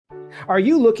Are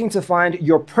you looking to find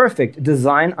your perfect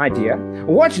design idea?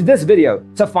 Watch this video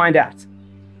to find out.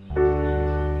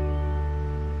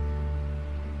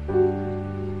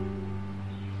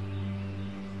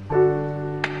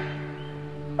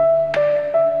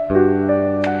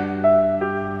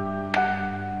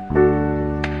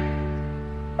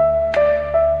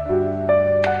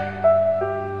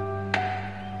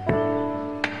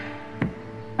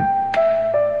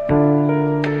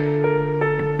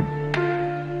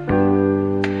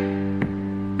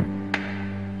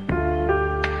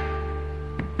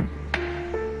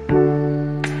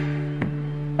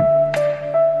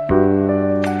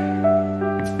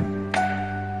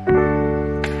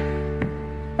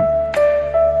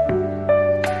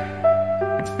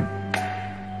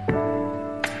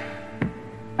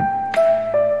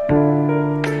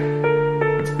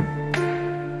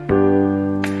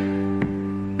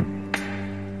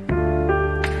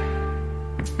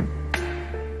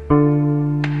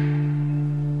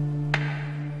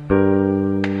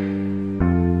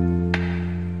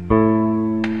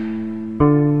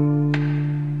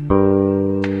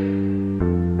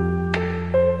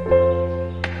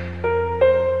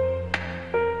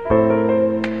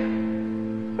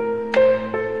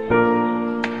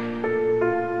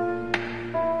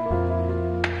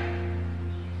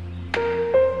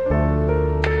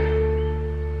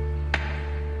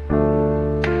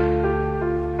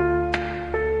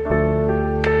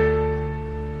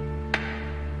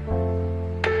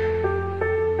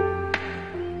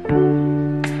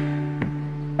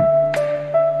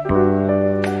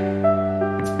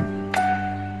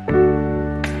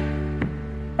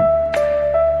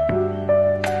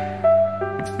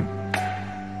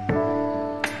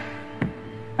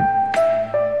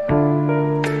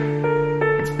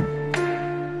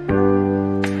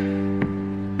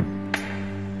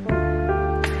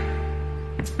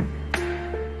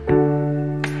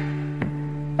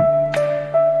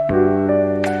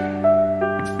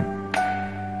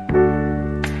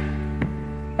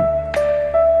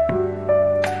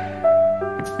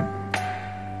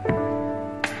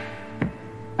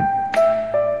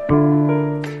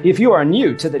 If you are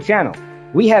new to the channel,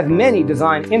 we have many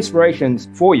design inspirations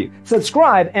for you.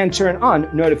 Subscribe and turn on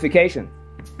notifications.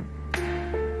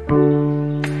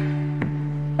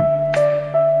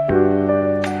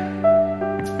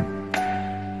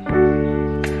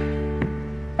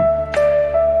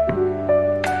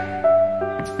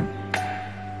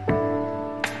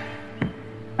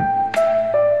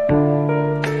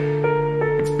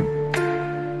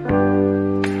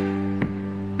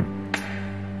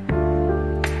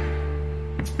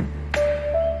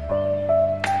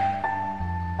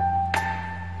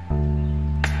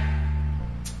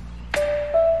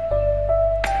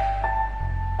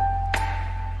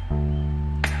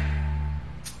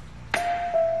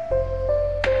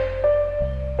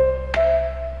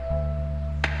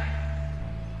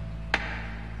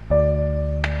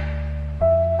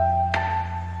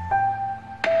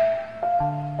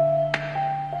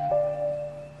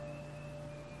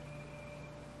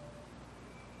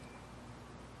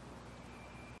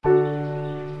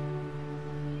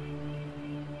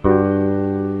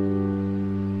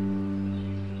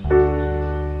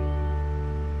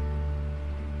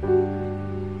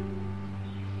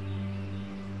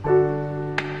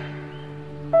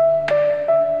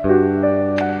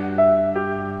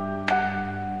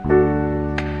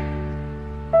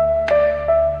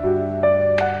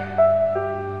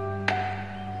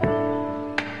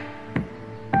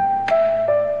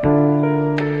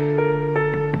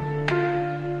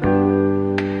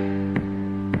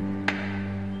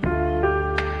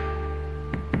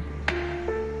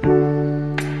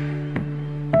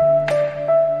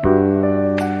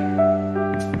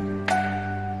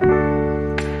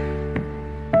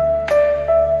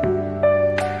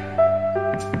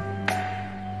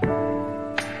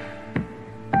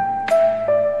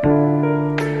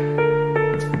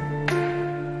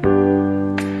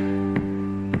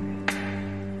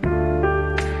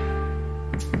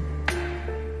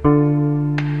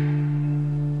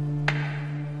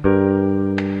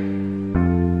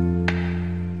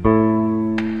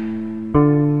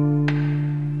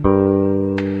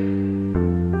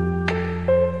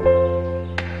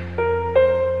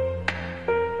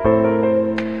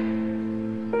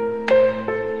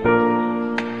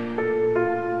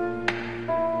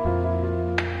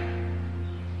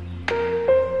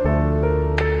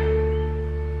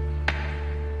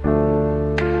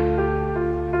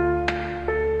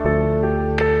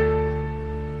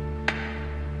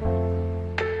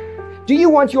 Do you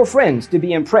want your friends to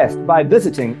be impressed by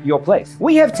visiting your place?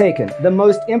 We have taken the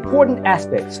most important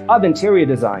aspects of interior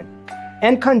design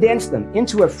and condense them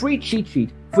into a free cheat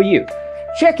sheet for you.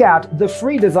 Check out the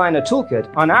free designer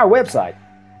toolkit on our website,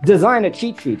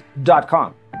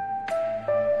 designercheatsheet.com.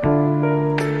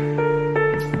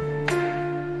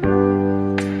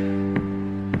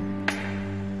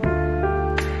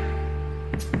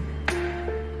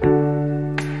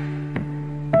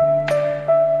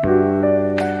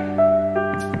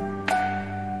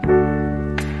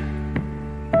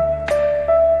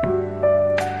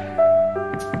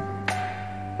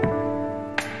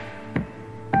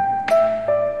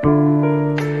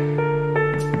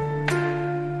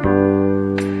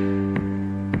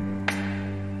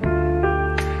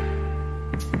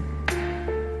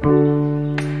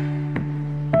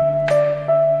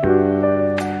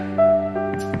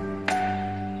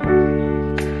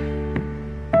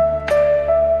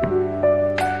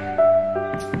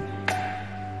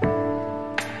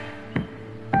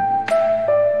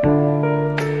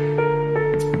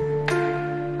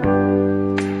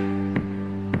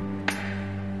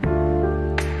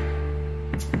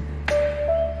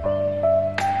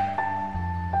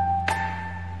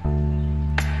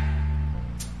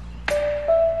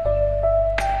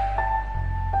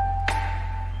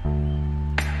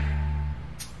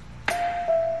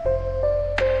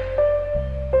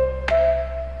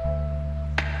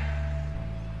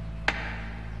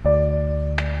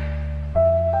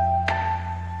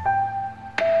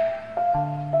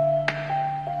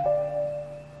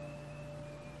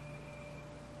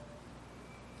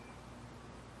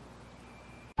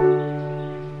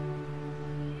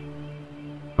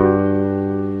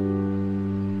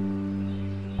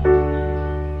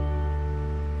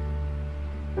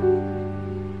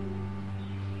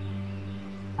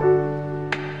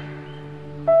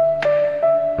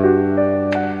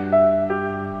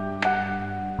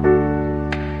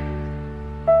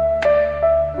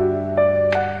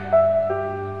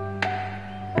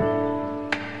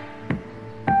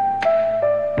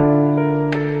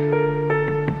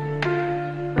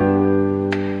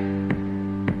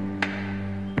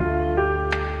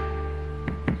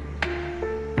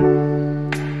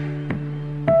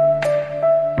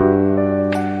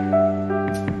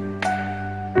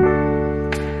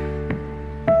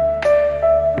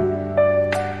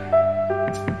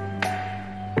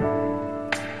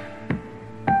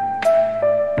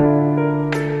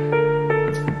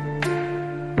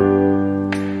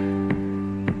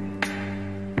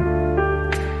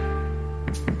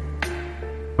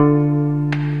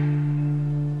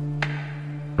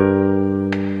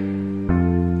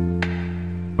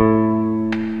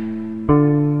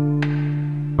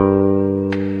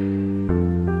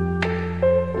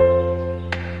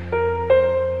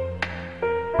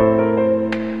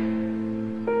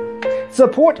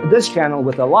 Support this channel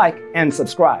with a like and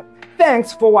subscribe.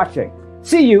 Thanks for watching.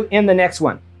 See you in the next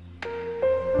one.